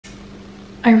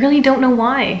I really don't know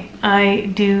why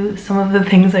I do some of the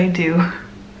things I do.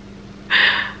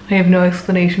 I have no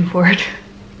explanation for it.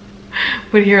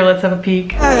 But here, let's have a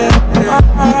peek.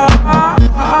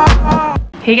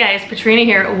 Hey guys, Petrena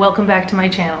here. Welcome back to my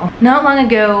channel. Not long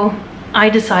ago,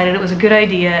 I decided it was a good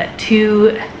idea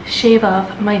to shave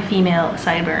off my female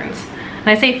sideburns. And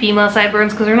I say female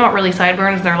sideburns because they're not really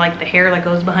sideburns. They're like the hair that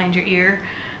goes behind your ear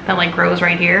that like grows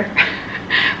right here.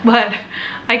 But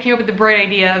I came up with the bright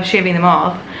idea of shaving them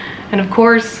off. And of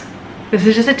course, this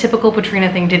is just a typical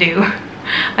Petrena thing to do.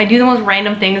 I do the most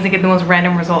random things and get the most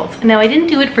random results. Now, I didn't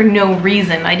do it for no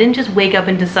reason. I didn't just wake up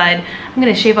and decide I'm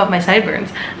gonna shave off my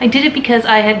sideburns. I did it because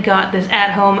I had got this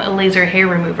at-home laser hair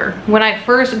remover. When I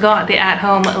first got the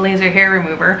at-home laser hair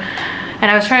remover, and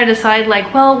I was trying to decide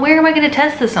like, well, where am I gonna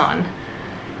test this on?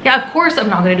 Yeah, of course I'm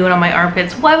not gonna do it on my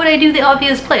armpits. Why would I do the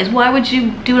obvious place? Why would you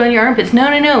do it on your armpits? No,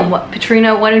 no, no. What,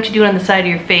 Petrena, why don't you do it on the side of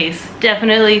your face?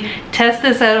 Definitely test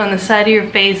this out on the side of your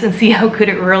face and see how good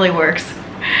it really works.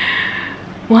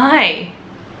 Why?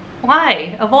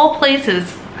 Why? Of all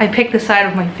places, I picked the side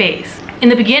of my face. In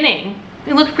the beginning,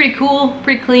 it looked pretty cool,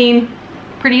 pretty clean,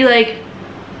 pretty like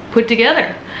put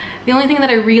together. The only thing that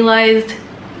I realized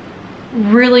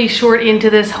really short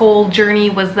into this whole journey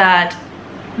was that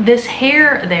this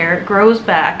hair there grows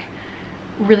back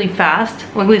really fast.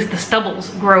 Well, at least the stubbles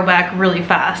grow back really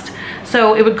fast.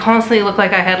 So it would constantly look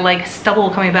like I had like stubble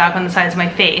coming back on the sides of my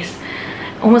face.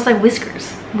 Almost like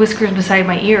whiskers beside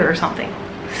my ear or something.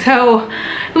 So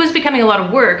it was becoming a lot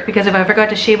of work because if I forgot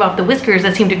to shave off the whiskers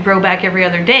that seemed to grow back every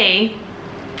other day,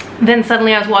 then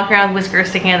suddenly I was walking around with whiskers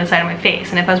sticking out the side of my face.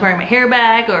 And if I was wearing my hair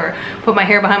back or put my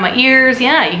hair behind my ears,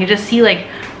 yeah, you could just see like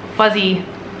fuzzy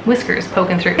whiskers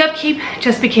poking through. The upkeep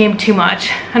just became too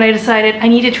much, and I decided I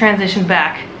need to transition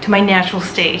back to my natural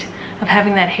state of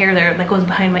having that hair there that goes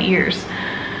behind my ears.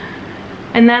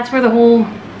 And that's where the whole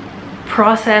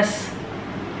process,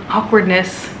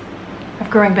 awkwardness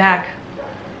of growing back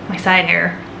my side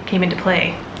hair came into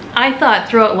play. I thought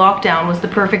throughout lockdown was the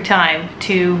perfect time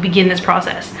to begin this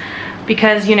process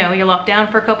because, you know, you're locked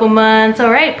down for a couple months.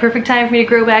 All right, perfect time for me to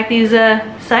grow back these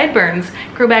sideburns,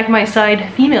 grow back my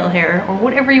side female hair, or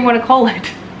whatever you want to call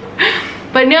it.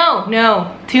 But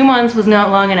no, 2 months was not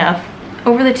long enough.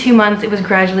 Over the 2 months, it was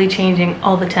gradually changing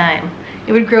all the time.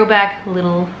 It would grow back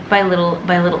little by little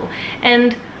by little.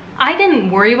 And I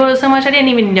didn't worry about it so much. I didn't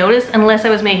even notice unless I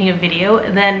was making a video.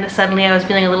 Then suddenly I was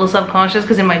feeling a little subconscious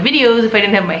because in my videos, if I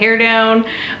didn't have my hair down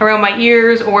around my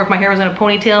ears or if my hair was in a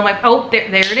ponytail, I'm like, oh, there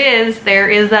it is. There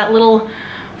is that little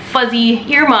fuzzy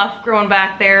earmuff growing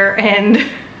back there, and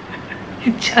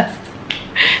it just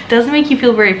doesn't make you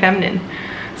feel very feminine.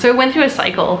 So I went through a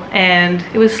cycle and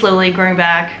it was slowly growing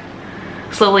back,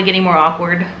 slowly getting more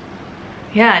awkward.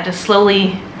 Yeah, just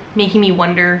slowly making me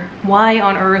wonder, why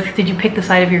on earth did you pick the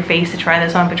side of your face to try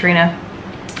this on, Petrena?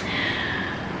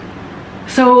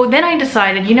 So then I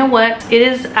decided, you know what, it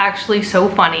is actually so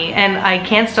funny and I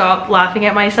can't stop laughing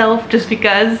at myself just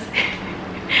because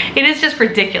it is just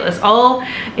ridiculous, all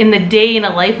in the day in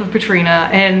a life of Petrena.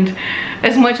 And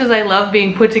as much as I love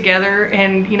being put together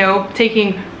and, you know,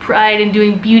 taking pride in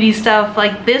doing beauty stuff,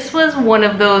 like this was one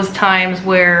of those times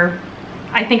where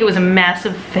I think it was a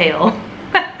massive fail.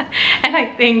 And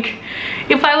I think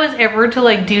if I was ever to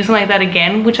like do something like that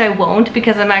again, which I won't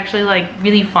because I'm actually like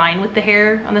really fine with the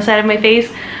hair on the side of my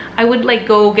face, I would like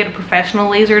go get a professional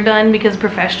laser done because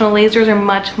professional lasers are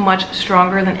much, much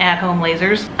stronger than at-home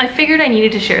lasers. I figured I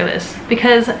needed to share this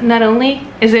because not only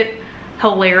is it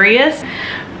hilarious,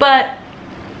 but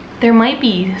there might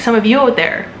be some of you out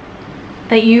there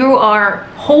that you are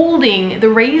holding the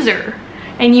razor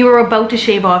and you are about to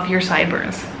shave off your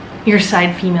sideburns, your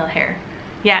side female hair.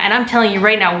 Yeah, and I'm telling you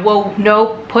right now, whoa,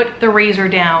 no, put the razor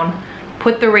down.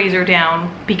 Put the razor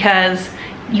down because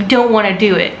you don't want to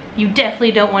do it. You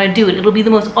definitely don't want to do it. It'll be the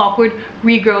most awkward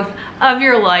regrowth of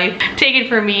your life. Take it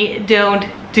from me, don't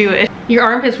do it. Your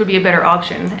armpits would be a better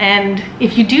option. And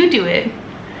if you do it,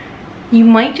 you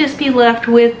might just be left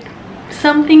with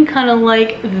something kind of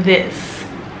like this.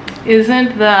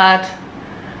 Isn't that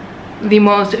the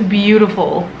most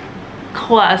beautiful,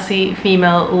 classy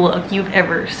female look you've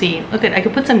ever seen? Look at, I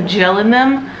could put some gel in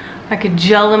them. I could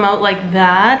gel them out like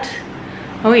that.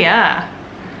 Oh yeah.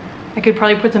 I could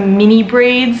probably put some mini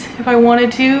braids if I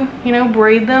wanted to, you know,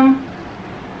 braid them.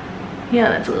 Yeah,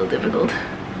 that's a little difficult.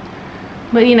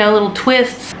 But you know, little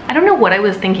twists. I don't know what I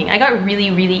was thinking. I got really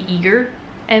eager.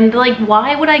 And like,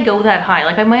 why would I go that high?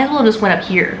 Like, I might as well just went up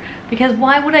here. Because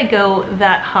why would I go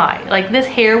that high? Like, this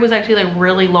hair was actually like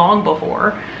really long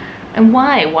before. And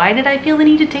why? Why did I feel the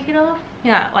need to take it off?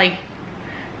 Yeah, like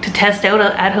to test out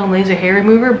an at-home laser hair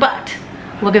remover, but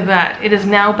look at that. It is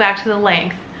now back to the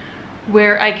length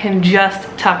where I can just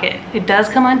tuck it. It does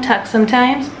come untucked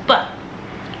sometimes, but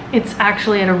it's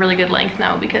actually at a really good length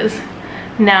now, because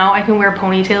now I can wear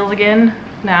ponytails again.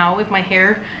 Now if my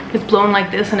hair is blown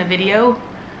like this in a video,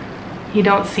 you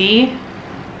don't see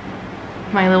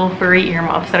my little furry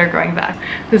earmuffs that are growing back.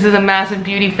 This is a massive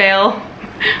beauty fail,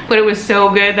 but it was so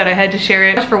good that I had to share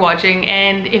it. Thanks for watching,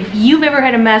 and if you've ever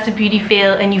had a massive beauty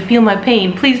fail and you feel my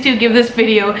pain, please do give this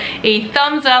video a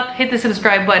thumbs up, hit the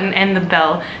subscribe button and the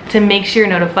bell to make sure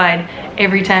you're notified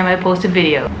every time I post a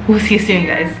video. We'll see you soon,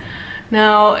 guys.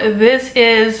 Now, this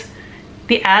is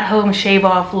the at-home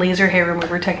shave-off laser hair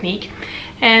remover technique,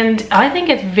 and I think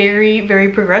it's very,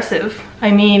 very progressive.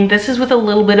 I mean, this is with a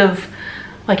little bit of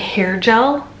like hair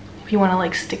gel, if you want to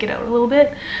like stick it out a little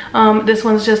bit. This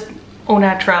one's just au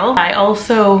naturel. I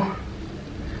also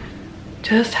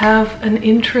just have an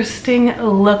interesting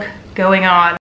look going on.